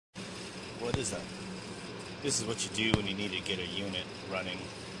what is that? This is what you do when you need to get a unit running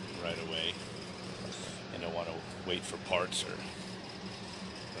right away and don't want to wait for parts.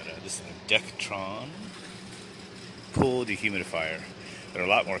 But this is a Dectron pool dehumidifier. They're a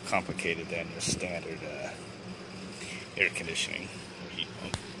lot more complicated than your standard air conditioning or heat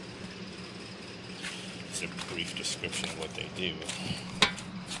pump. It's a brief description of what they do.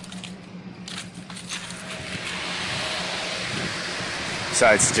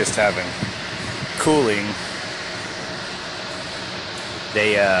 Besides just having cooling,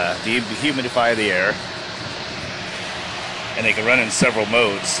 they dehumidify the air, and they can run in several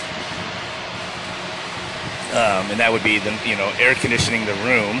modes. And that would be the air conditioning the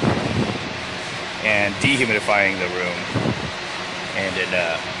room and dehumidifying the room. And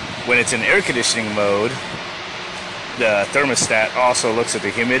when it's in air conditioning mode, the thermostat also looks at the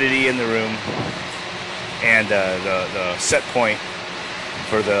humidity in the room and the set point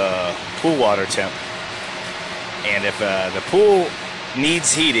for the pool water temp. And if the pool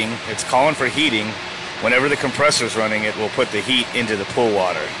needs heating, it's calling for heating. Whenever the compressor is running, it will put the heat into the pool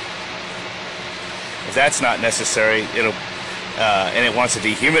water. If that's not necessary, and it wants to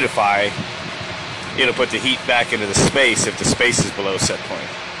dehumidify, it'll put the heat back into the space if the space is below set point.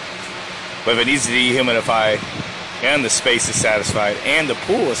 But if it needs to dehumidify and the space is satisfied and the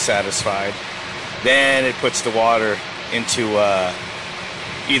pool is satisfied, then it puts the water into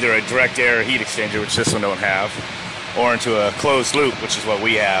either a direct air heat exchanger, which this one don't have, or into a closed loop, which is what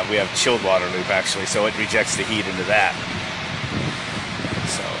we have. We have chilled water loop actually, so it rejects the heat into that.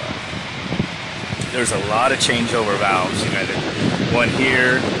 So there's a lot of changeover valves. You got one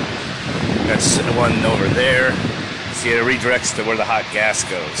here, you got one over there. See, it redirects to where the hot gas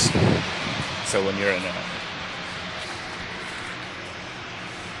goes. So when you're in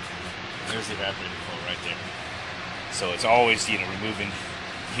there's the evaporator flow right there. So it's always removing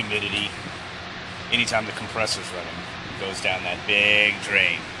humidity. Anytime the compressor's running, it goes down that big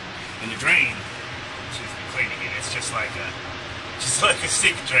drain. And the drain, she's been cleaning it. It's just like a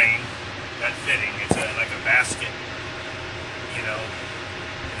sink drain, that fitting. It's like a basket, in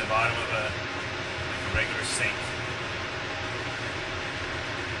the bottom of a regular sink.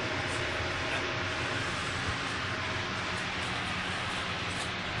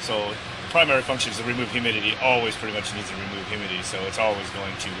 So primary function is to remove humidity. Always pretty much needs to remove humidity, so it's always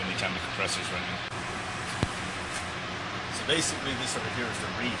going to anytime the compressor's running. So basically this over here is the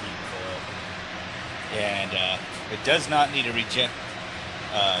reheat coil, and it does not need to reject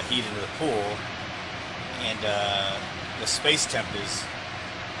heat into the pool, and the space temp is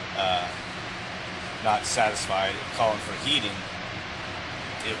not satisfied, calling for heating.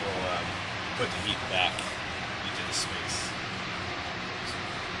 It will put the heat back into the space.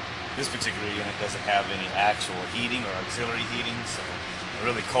 This particular unit doesn't have any actual heating or auxiliary heating, so on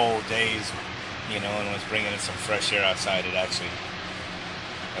really cold days, and when it's bringing in some fresh air outside, it actually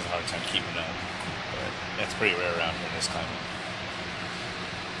has a hard time keeping up. But that's pretty rare around here in this climate.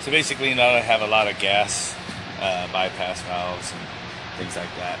 So basically, I have a lot of gas bypass valves and things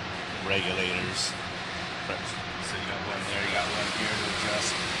like that, regulators. So you got one there, you got one here to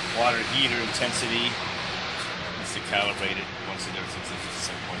adjust water heater intensity. To calibrate it once it does at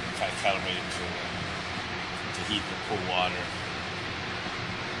some point, calibrate it to heat the pool water.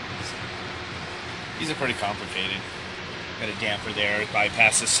 So, these are pretty complicated. Got a damper there, it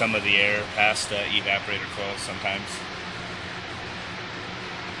bypasses some of the air past the evaporator coil sometimes.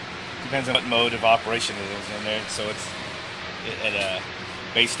 Depends on what mode of operation it is in there. So it's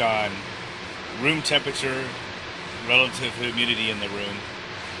based on room temperature, relative humidity in the room,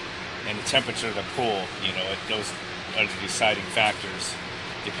 and the temperature of the pool. Those are the deciding factors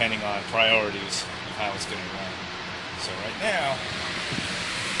depending on priorities of how it's going to run. So right now,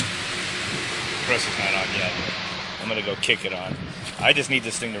 the compressor's not on yet. I'm going to go kick it on. I just need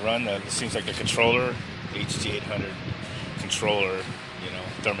this thing to run. It seems like the controller, HT800 controller,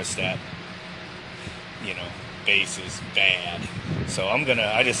 thermostat, base is bad. So I'm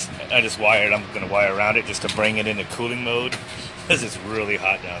just wired. I'm going to wire around it just to bring it into cooling mode because it's really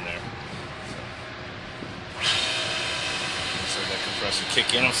hot down there. So that compressor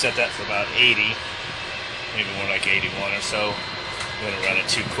kick in. I'll set that for about 80, maybe more like 81 or so. I'm going to run it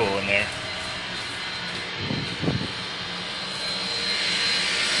too cool in there.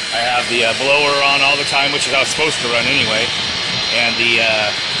 I have the blower on all the time, which is how it's supposed to run anyway, and the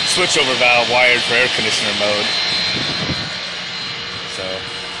switchover valve wired for air conditioner mode. So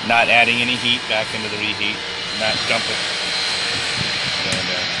not adding any heat back into the reheat, not dumping. And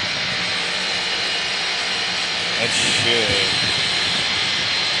that should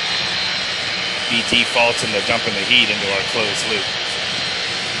be defaulting to dumping the heat into our closed loop.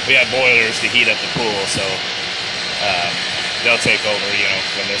 we have boilers to heat up the pool, so they'll take over, you know,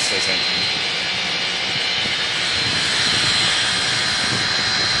 when this isn't.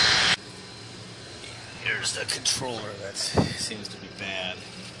 Here's the controller that seems to be bad.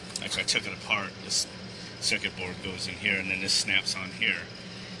 Actually, I took it apart. This circuit board goes in here, and then this snaps on here.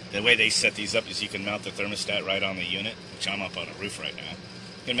 The way they set these up is you can mount the thermostat right on the unit, which I'm up on a roof right now.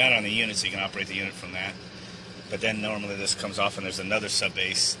 You can mount it on the unit so you can operate the unit from that. But then normally this comes off, and there's another sub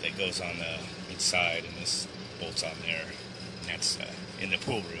base that goes on the inside, and this bolts on there. And that's in the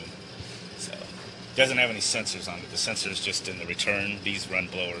pool room. So it doesn't have any sensors on it. The sensor is just in the return. These run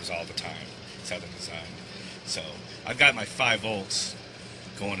blowers all the time. That's how they're designed. So I've got my 5 volts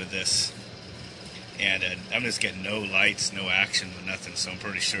going to this. And I'm just getting no lights, no action, no nothing, so I'm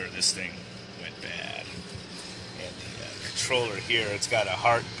pretty sure this thing went bad. And the controller here, it's got a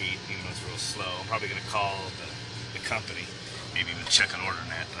heartbeat, even though it's real slow. I'm probably going to call the company, maybe even check an order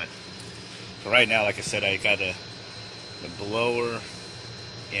net. But for right now, like I said, I got the blower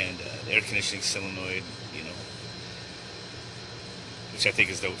and the air conditioning solenoid, you know, which I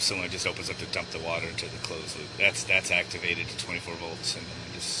think is the solenoid just opens up to dump the water into the closed loop. That's activated to 24 volts, and then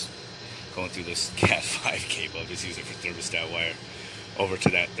I just going through this Cat 5 cable. I'll just use it for thermostat wire over to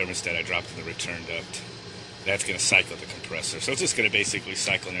that thermostat I dropped in the return duct. That's going to cycle the compressor. So it's just going to basically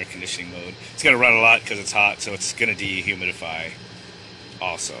cycle in air conditioning mode. It's going to run a lot because it's hot, so it's going to dehumidify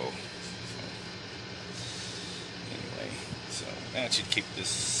also. Anyway, so that should keep this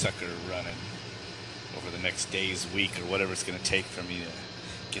sucker running over the next days, week, or whatever it's going to take for me to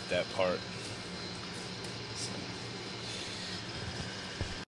get that part.